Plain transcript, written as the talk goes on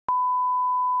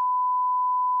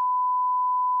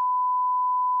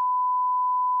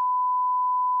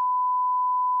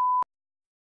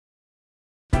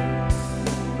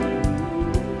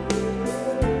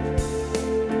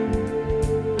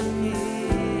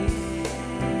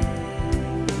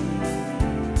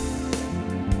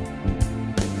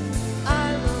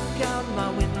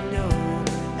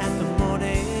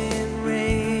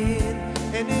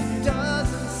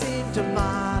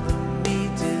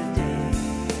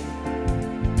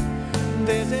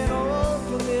There's an old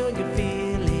familiar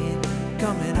feeling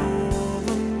coming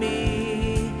over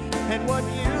me, and what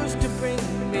used to bring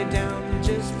me down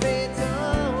just fades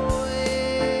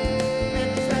away.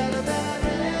 It's better than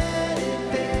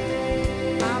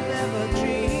anything I've ever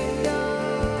dreamed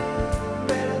of,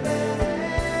 better than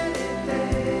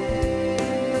anything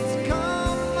that's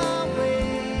come my way,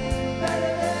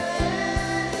 better than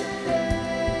anything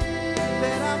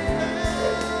that I've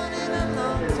found in a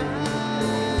long time.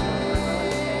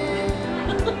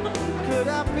 Could I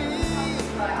be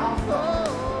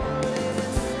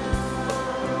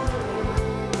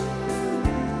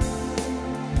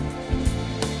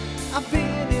I've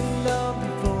been in love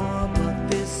before, but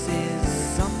this is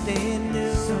something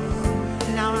new.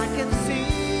 Now I can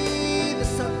see the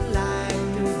sunlight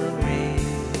through the rain,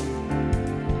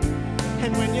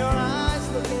 and when your eyes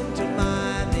look into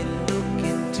mine, they look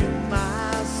into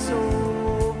my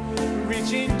soul,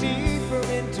 reaching deeper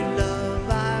into love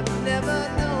I've never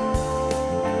known.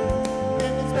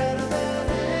 And it's better than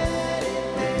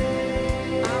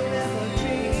anything I've ever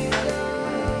dreamed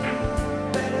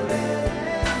of, better than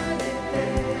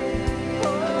anything, oh,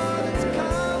 that's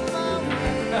come my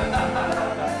way.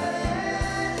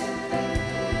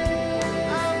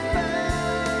 I've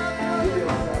found for a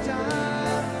long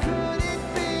time. Could it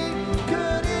be,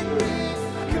 could it be,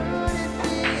 could it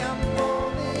be I'm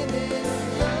falling in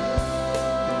love?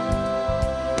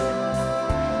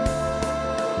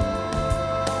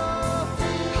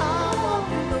 I'll walk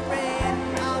in the rain,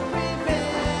 I'll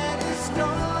prevent the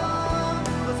storm,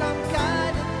 'cause I'm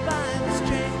guided by the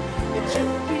strength that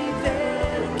you'll be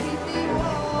there to keep me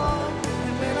warm.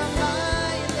 And when I'm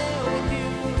lying there with you,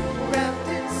 wrapped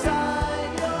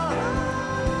inside your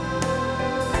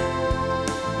arms,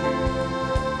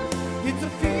 it's a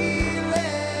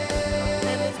feeling,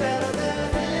 and it's better than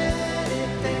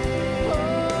anything.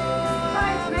 Oh,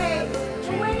 I've ever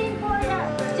Waiting for you.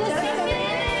 Just a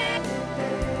minute.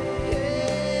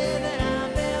 that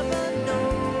I've ever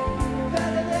known,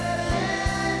 better than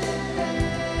anything,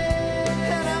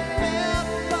 and I've felt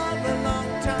for a long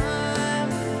time.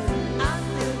 I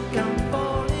think I'm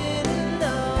falling in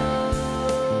love,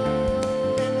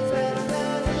 and it's better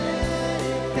than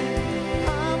anything.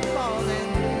 I'm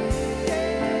falling,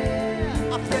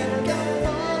 yeah. I'm feeling I'm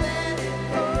falling,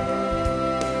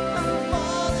 oh, I'm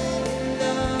falling in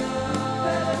love,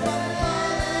 I'm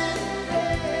falling,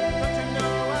 don't you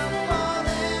know I'm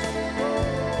falling?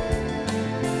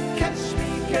 Catch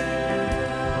me,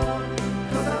 girl,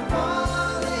 'cause I'm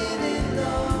falling in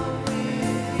love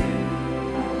with you.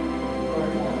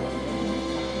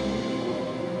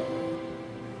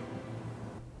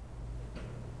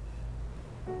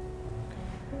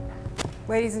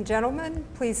 Ladies and gentlemen,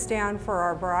 please stand for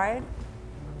our bride.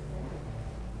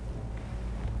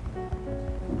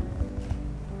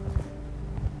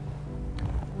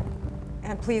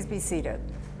 And please be seated.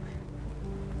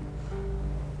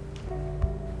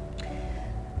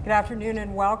 Good afternoon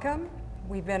and welcome.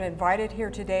 We've been invited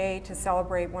here today to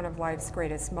celebrate one of life's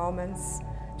greatest moments,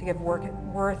 to give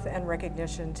worth and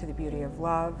recognition to the beauty of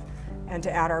love, and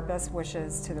to add our best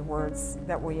wishes to the words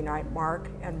that will unite Mark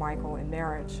and Mychal in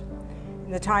marriage.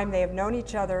 In the time they have known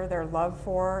each other, their love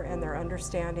for and their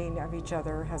understanding of each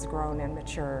other has grown and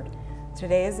matured.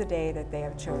 Today is the day that they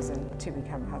have chosen to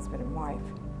become husband and wife.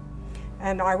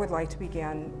 And I would like to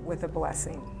begin with a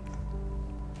blessing.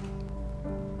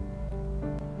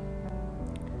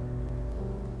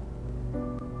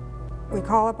 We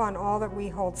call upon all that we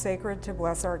hold sacred to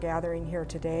bless our gathering here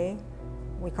today.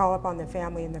 We call upon the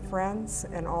family and the friends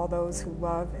and all those who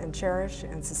love and cherish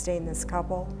and sustain this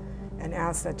couple, and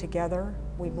ask that together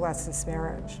we bless this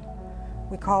marriage.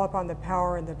 We call upon the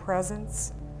power and the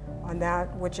presence on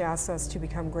that which asks us to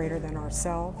become greater than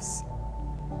ourselves.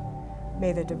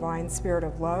 May the divine spirit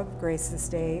of love grace this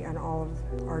day and all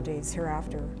of our days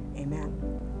hereafter.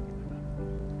 Amen.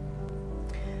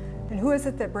 And who is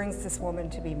it that brings this woman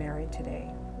to be married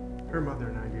today? Her mother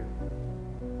and I do.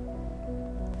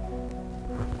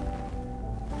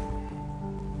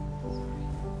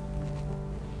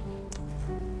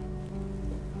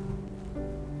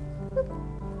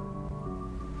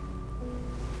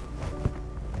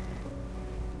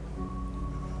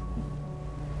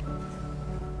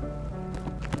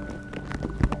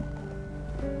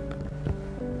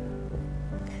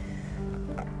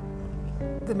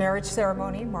 The marriage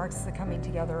ceremony marks the coming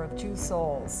together of two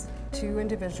souls, two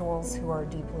individuals who are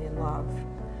deeply in love.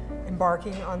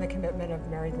 Embarking on the commitment of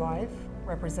married life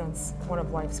represents one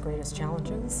of life's greatest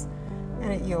challenges,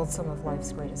 and it yields some of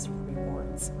life's greatest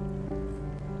rewards.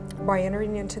 By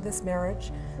entering into this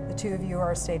marriage, the two of you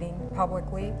are stating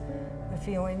publicly the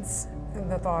feelings and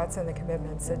the thoughts and the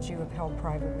commitments that you have held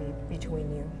privately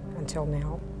between you until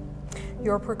now.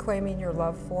 You're proclaiming your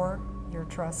love for, your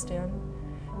trust in,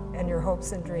 and your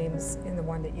hopes and dreams in the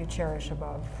one that you cherish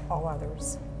above all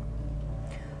others.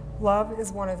 Love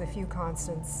is one of the few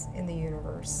constants in the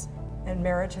universe, and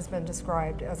marriage has been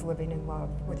described as living in love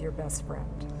with your best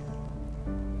friend.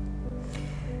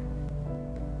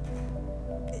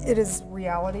 It is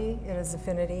reality, it is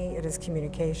affinity, it is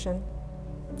communication.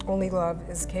 Only love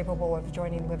is capable of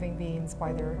joining living beings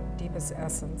by their deepest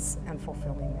essence and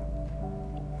fulfilling them.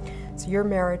 So your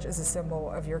marriage is a symbol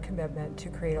of your commitment to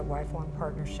create a lifelong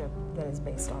partnership that is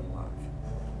based on love.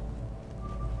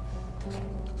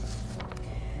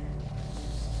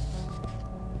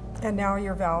 And now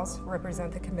your vows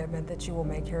represent the commitment that you will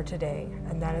make here today,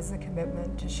 and that is the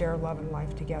commitment to share love and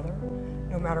life together,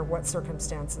 no matter what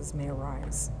circumstances may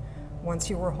arise. Once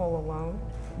you were whole alone,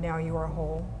 now you are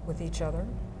whole with each other,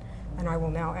 and I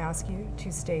will now ask you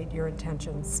to state your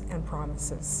intentions and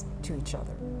promises to each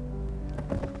other.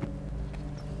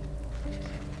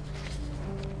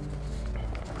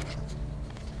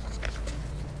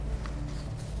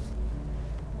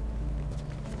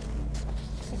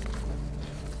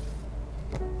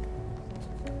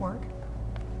 Mark?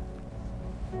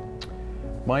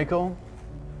 Mychal,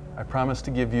 I promise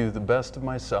to give you the best of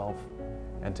myself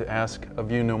and to ask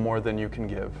of you no more than you can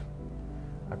give.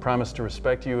 I promise to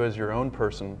respect you as your own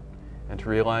person and to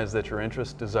realize that your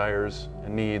interests, desires,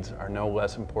 and needs are no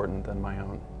less important than my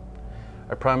own.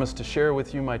 I promise to share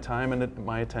with you my time and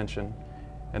my attention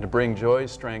and to bring joy,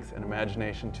 strength, and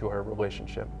imagination to our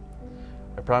relationship.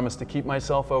 I promise to keep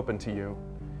myself open to you,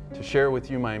 to share with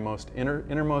you my most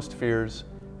innermost fears,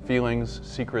 feelings,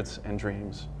 secrets, and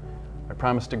dreams. I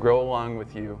promise to grow along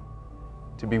with you,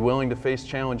 to be willing to face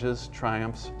challenges,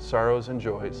 triumphs, sorrows, and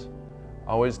joys,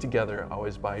 always together,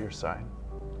 always by your side.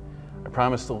 I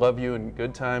promise to love you in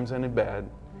good times and in bad,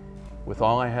 with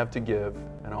all I have to give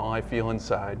and all I feel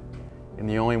inside, in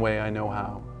the only way I know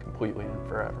how, completely and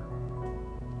forever.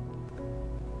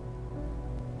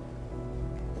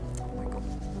 Mychal.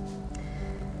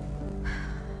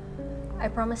 I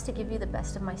promise to give you the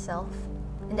best of myself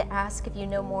and to ask of you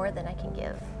no more than I can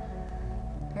give.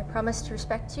 I promise to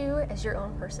respect you as your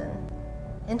own person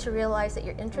and to realize that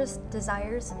your interests,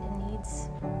 desires, and needs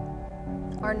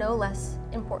are no less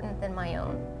important than my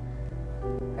own.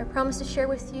 I promise to share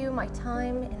with you my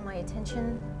time and my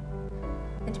attention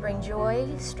and to bring joy,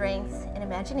 strength, and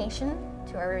imagination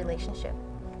to our relationship.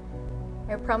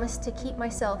 I promise to keep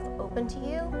myself open to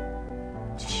you,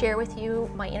 to share with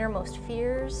you my innermost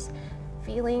fears,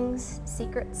 feelings,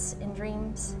 secrets, and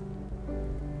dreams.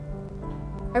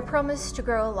 I promise to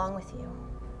grow along with you,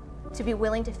 to be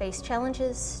willing to face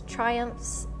challenges,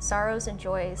 triumphs, sorrows, and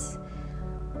joys,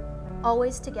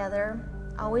 always together,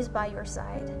 always by your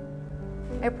side.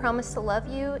 I promise to love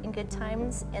you in good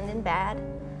times and in bad,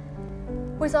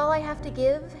 with all I have to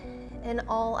give and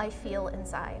all I feel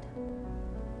inside,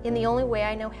 in the only way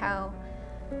I know how,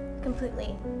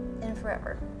 completely and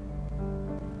forever.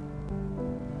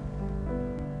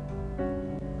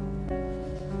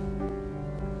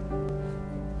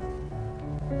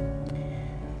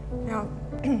 Now,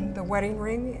 the wedding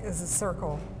ring is a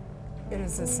circle. It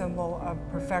is a symbol of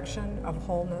perfection, of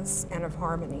wholeness, and of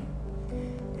harmony.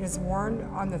 It is worn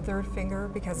on the third finger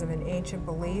because of an ancient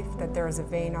belief that there is a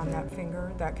vein on that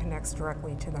finger that connects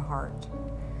directly to the heart.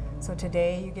 So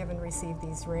today you give and receive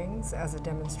these rings as a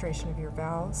demonstration of your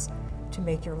vows to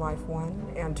make your life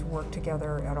one and to work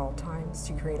together at all times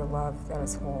to create a love that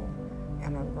is whole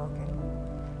and unbroken.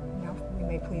 Now we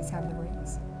may please have the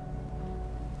rings.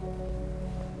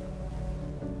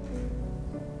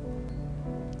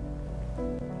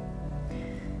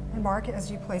 And Mark, as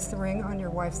you place the ring on your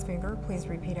wife's finger, please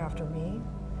repeat after me.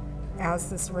 As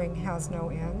this ring has no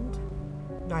end,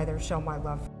 neither shall my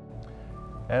love.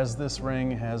 As this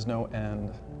ring has no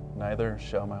end, neither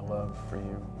shall my love for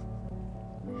you.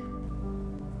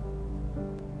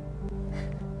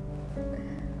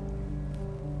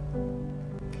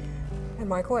 And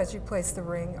Mychal, as you place the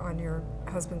ring on your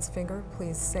husband's finger,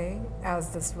 please say, as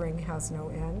this ring has no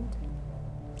end,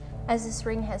 As this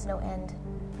ring has no end,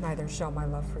 neither shall my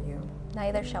love for you.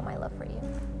 neither shall my love for you.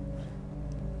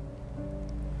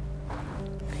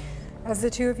 As the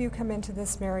two of you come into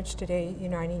this marriage today,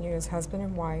 uniting you as husband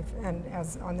and wife, and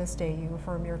as on this day you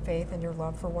affirm your faith and your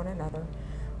love for one another,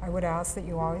 I would ask that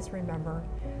you always remember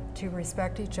to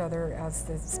respect each other as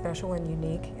the special and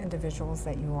unique individuals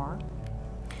that you are.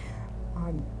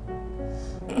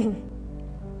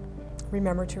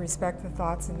 Remember to respect the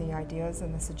thoughts and the ideas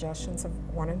and the suggestions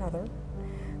of one another.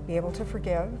 Be able to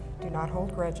forgive, do not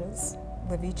hold grudges,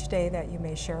 live each day that you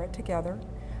may share it together,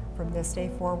 From this day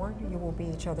forward, you will be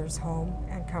each other's home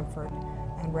and comfort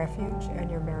and refuge, and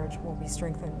your marriage will be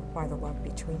strengthened by the love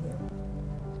between you.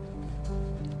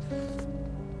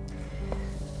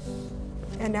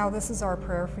 And now this is our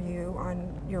prayer for you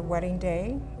on your wedding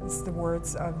day. This is the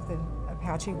words of the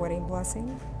Apache wedding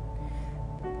blessing.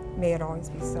 May it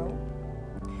always be so.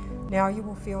 Now you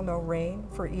will feel no rain,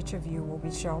 for each of you will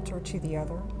be shelter to the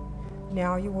other.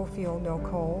 Now you will feel no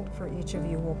cold, for each of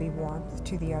you will be warmth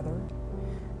to the other.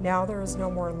 Now there is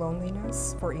no more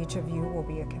loneliness, for each of you will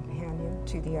be a companion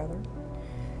to the other.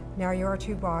 Now you are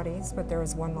two bodies, but there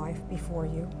is one life before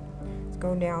you.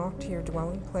 Go now to your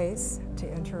dwelling place to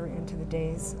enter into the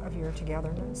days of your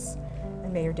togetherness,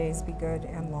 and may your days be good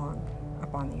and long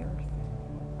upon the earth.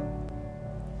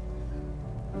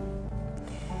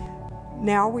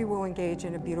 Now we will engage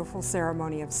in a beautiful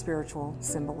ceremony of spiritual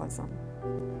symbolism.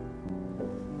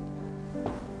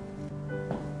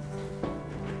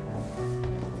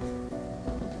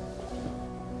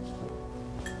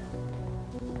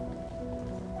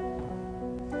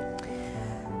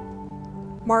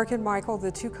 Mark and Mychal,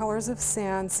 the two colors of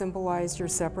sand symbolized your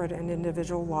separate and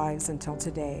individual lives until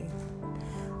today.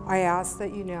 I ask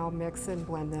that you now mix and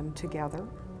blend them together.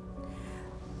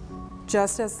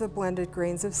 Just as the blended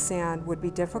grains of sand would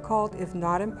be difficult, if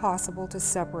not impossible, to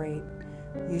separate,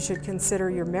 you should consider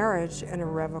your marriage an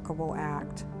irrevocable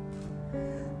act.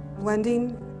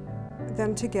 Blending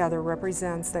them together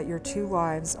represents that your two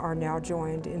lives are now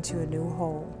joined into a new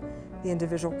whole. The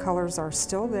individual colors are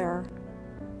still there,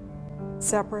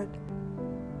 separate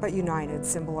but united,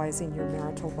 symbolizing your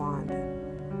marital bond,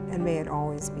 and may it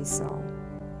always be so.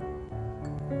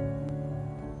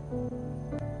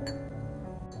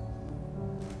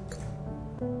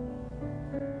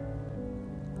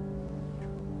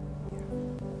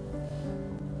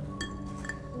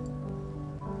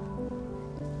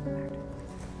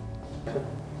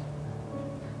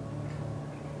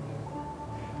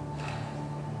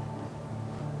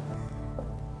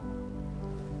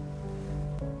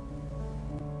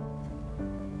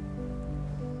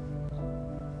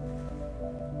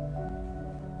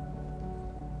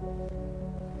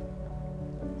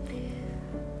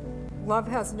 Love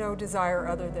has no desire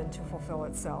other than to fulfill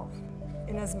itself.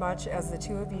 Inasmuch as the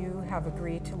two of you have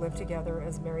agreed to live together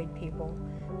as married people,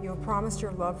 you have promised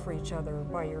your love for each other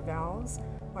by your vows,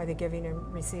 by the giving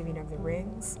and receiving of the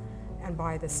rings, and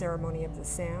by the ceremony of the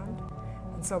sand.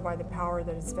 And so by the power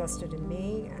that is vested in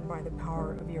me and by the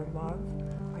power of your love,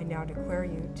 I now declare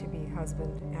you to be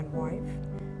husband and wife,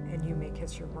 and you may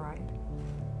kiss your bride.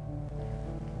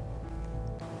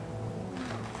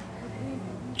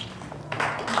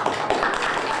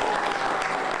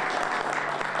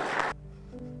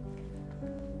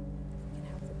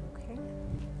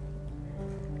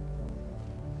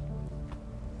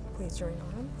 Please join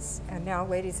arms. And now,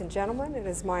 ladies and gentlemen, it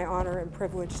is my honor and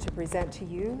privilege to present to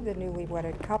you the newly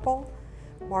wedded couple,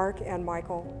 Mark and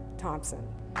Mychal Thompson.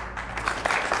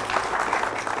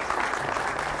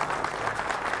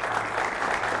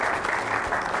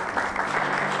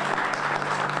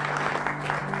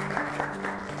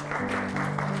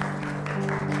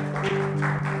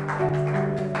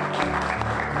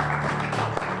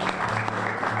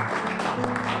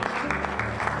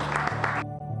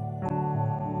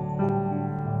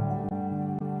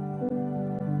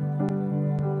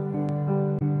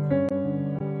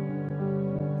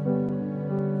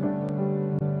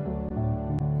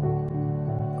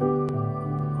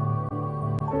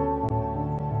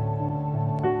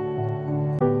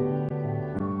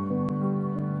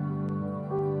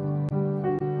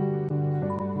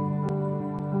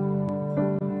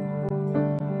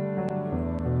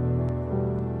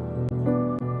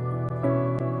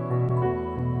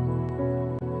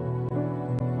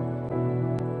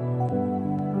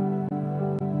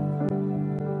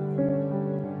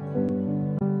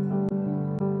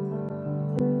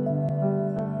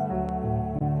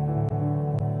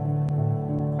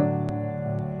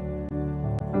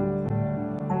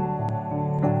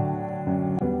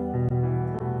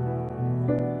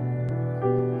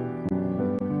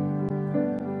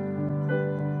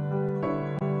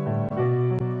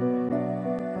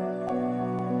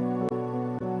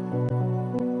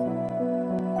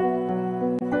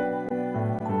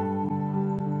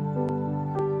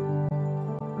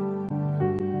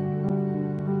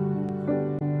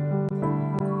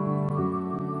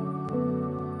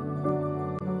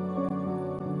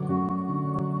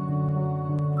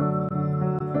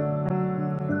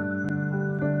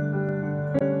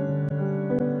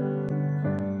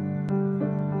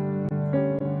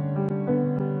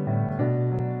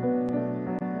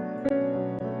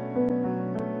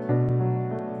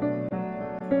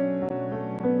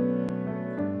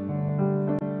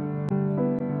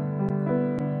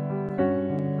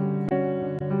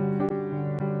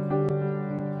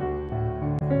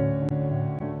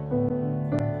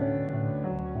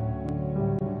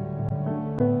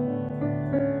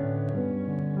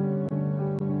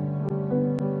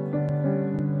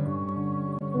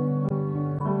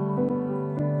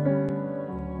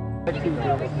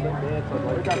 Oh,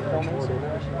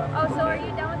 so are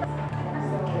you done with the